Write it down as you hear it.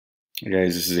Hey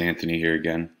guys, this is Anthony here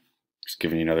again. Just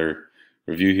giving you another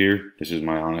review here. This is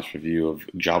my honest review of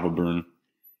Java Burn.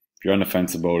 If you're on the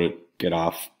fence about it, get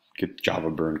off. Get Java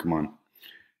Burn, come on.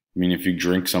 I mean, if you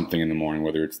drink something in the morning,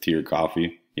 whether it's tea or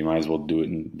coffee, you might as well do it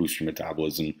and boost your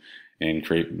metabolism and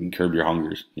curb your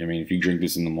hungers. I mean, if you drink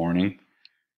this in the morning,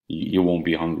 you won't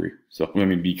be hungry. So, I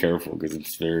mean, be careful because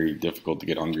it's very difficult to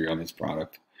get hungry on this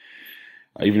product.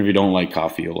 Even if you don't like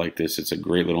coffee, you'll like this. It's a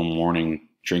great little morning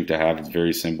drink to have. It's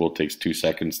very simple. It takes 2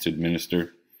 seconds to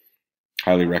administer.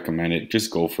 Highly recommend it. Just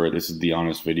go for it. This is the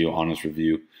honest video, honest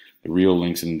review. The real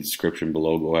link's in the description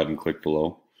below. Go ahead and click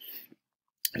below.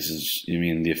 This is,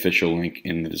 the official link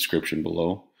in the description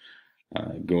below.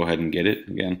 Go ahead and get it.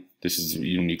 Again, this is,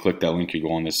 when you click that link, you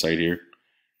go on this site here.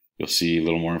 You'll see a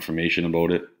little more information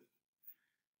about it.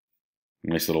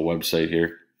 Nice little website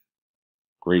here.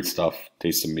 Great stuff.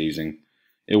 Tastes amazing.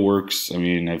 It works. I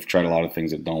mean, I've tried a lot of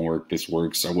things that don't work. This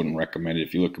works. I wouldn't recommend it.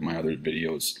 If you look at my other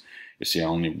videos, you see I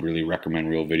only really recommend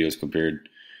real videos compared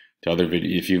to other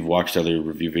videos. If you've watched other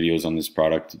review videos on this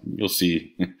product, you'll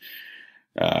see they're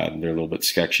a little bit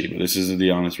sketchy. But this is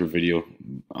the honest review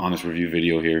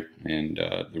video here, and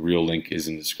the real link is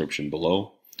in the description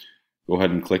below. Go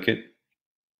ahead and click it.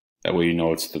 That way you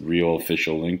know it's the real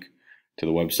official link to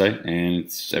the website, and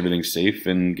everything's safe.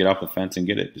 And get off the fence and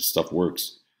get it. This stuff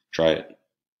works. Try it.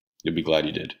 You'll be glad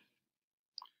you did.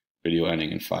 Video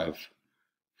ending in 5,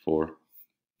 4,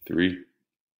 3,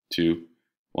 2,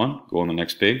 1. Go on the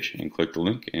next page and click the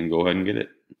link and go ahead and get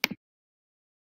it.